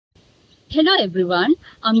Hello everyone,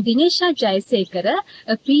 I'm Dinesha Jayasekara,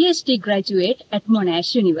 a PhD graduate at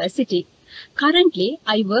Monash University. Currently,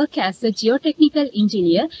 I work as a geotechnical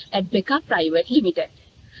engineer at Beca Private Limited.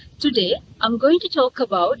 Today, I'm going to talk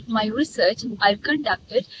about my research I've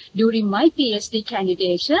conducted during my PhD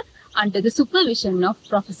candidature under the supervision of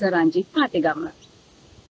Professor Ranjith.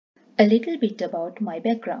 A little bit about my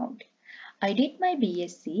background. I did my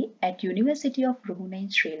BSc at University of Ruhuna in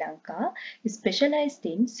Sri Lanka, specialized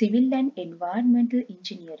in civil and environmental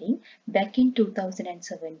engineering back in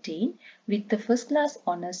 2017 with the first class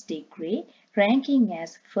honours degree, ranking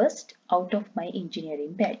as first out of my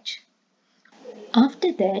engineering batch.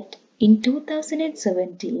 After that, in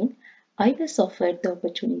 2017, I was offered the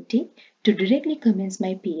opportunity to directly commence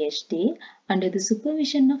my PhD under the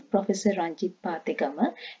supervision of Professor Ranjith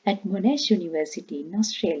at Monash University in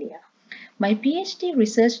Australia. My PhD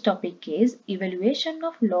research topic is evaluation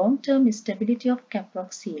of long-term stability of cap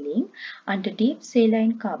rock sealing under deep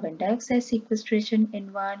saline carbon dioxide sequestration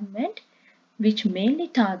environment, which mainly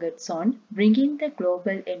targets on bringing the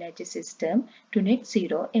global energy system to net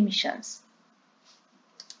zero emissions.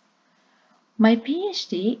 My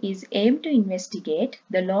PhD is aimed to investigate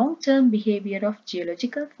the long-term behavior of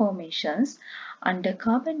geological formations under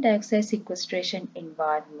carbon dioxide sequestration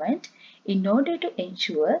environment in order to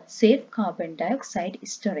ensure safe carbon dioxide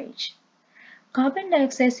storage. Carbon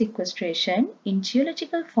dioxide sequestration in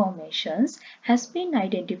geological formations has been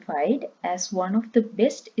identified as one of the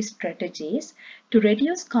best strategies to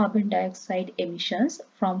reduce carbon dioxide emissions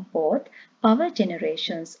from both power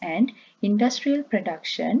generations and industrial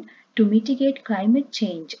production to mitigate climate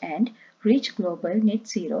change and reach global net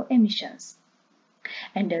zero emissions.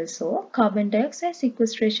 And also, carbon dioxide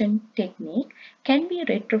sequestration technique can be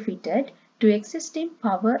retrofitted to existing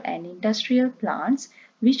power and industrial plants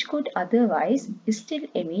which could otherwise still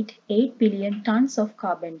emit 8 billion tons of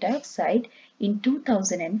carbon dioxide in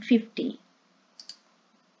 2050.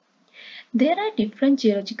 There are different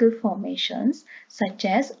geological formations such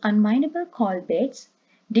as unminable coal beds,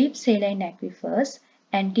 deep saline aquifers,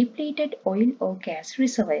 and depleted oil or gas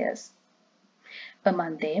reservoirs.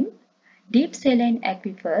 Among them, deep saline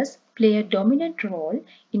aquifers play a dominant role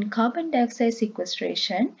in carbon dioxide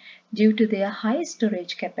sequestration due to their high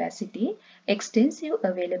storage capacity, extensive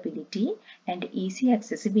availability, and easy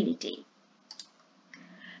accessibility.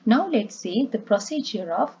 Now let's see the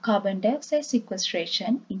procedure of carbon dioxide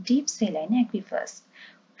sequestration in deep saline aquifers.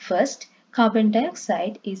 First, carbon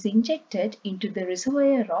dioxide is injected into the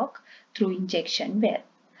reservoir rock through injection well.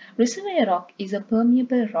 Reservoir rock is a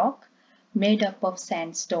permeable rock made up of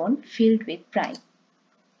sandstone filled with brine.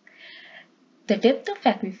 The depth of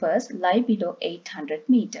aquifers lie below 800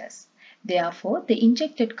 meters. Therefore, the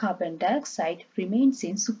injected carbon dioxide remains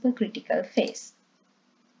in supercritical phase.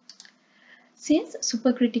 Since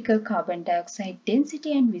supercritical carbon dioxide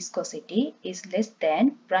density and viscosity is less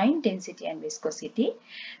than brine density and viscosity,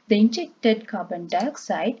 the injected carbon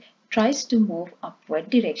dioxide tries to move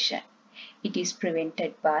upward direction. It is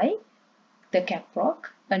prevented by the cap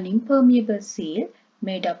rock, an impermeable seal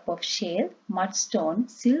made up of shale, mudstone,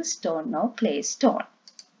 siltstone or clay stone.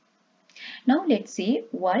 Now let's see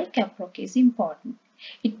why cap rock is important.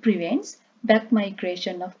 It prevents back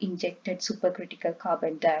migration of injected supercritical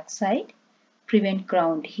carbon dioxide, prevent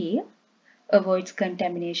ground heave, avoids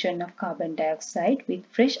contamination of carbon dioxide with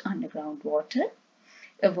fresh underground water,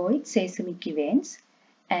 avoids seismic events,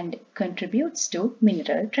 and contributes to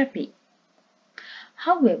mineral trapping.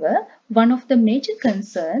 However, one of the major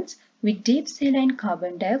concerns with deep saline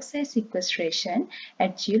carbon dioxide sequestration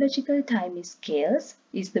at geological time scales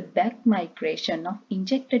is the back migration of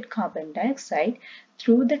injected carbon dioxide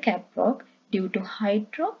through the cap rock due to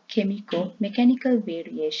hydrochemico-mechanical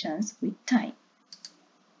variations with time.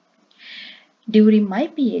 During my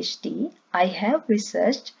PhD, I have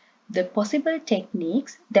researched the possible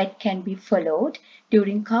techniques that can be followed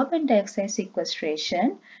during carbon dioxide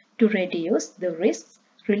sequestration to reduce the risks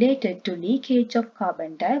related to leakage of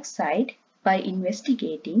carbon dioxide by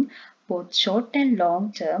investigating both short and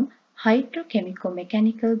long-term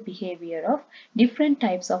hydrochemico-mechanical behavior of different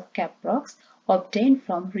types of cap rocks obtained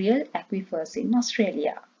from real aquifers in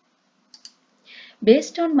Australia.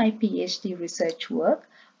 Based on my PhD research work,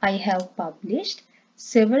 I have published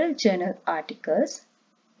several journal articles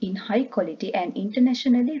in high quality and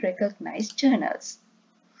internationally recognized journals.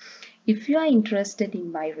 If you are interested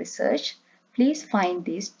in my research, please find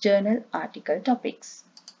these journal article topics.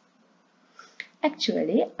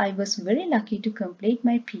 Actually, I was very lucky to complete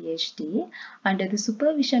my PhD under the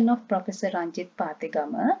supervision of Professor Ranjith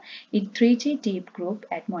in 3G Deep Group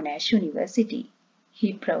at Monash University.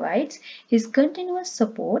 He provides his continuous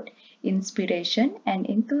support, inspiration, and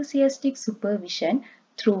enthusiastic supervision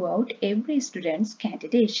throughout every student's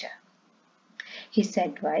candidature. His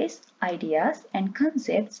advice, ideas, and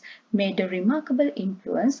concepts made a remarkable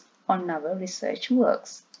influence on our research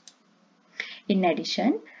works. In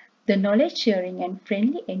addition, the knowledge-sharing and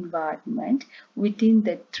friendly environment within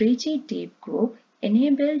the 3G Deep group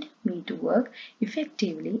enabled me to work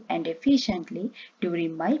effectively and efficiently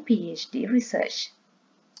during my PhD research.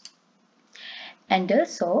 And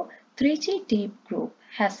also, 3G Deep group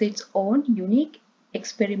has its own unique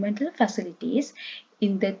experimental facilities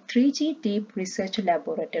in the 3G Deep Research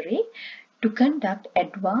Laboratory to conduct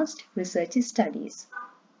advanced research studies.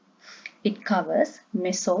 It covers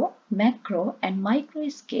meso, macro, and micro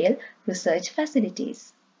scale research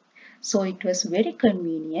facilities. So it was very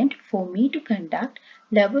convenient for me to conduct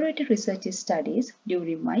laboratory research studies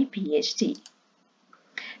during my PhD.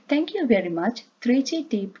 Thank you very much 3G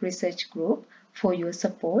Deep Research Group for your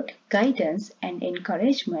support, guidance, and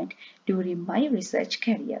encouragement during my research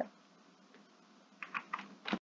career.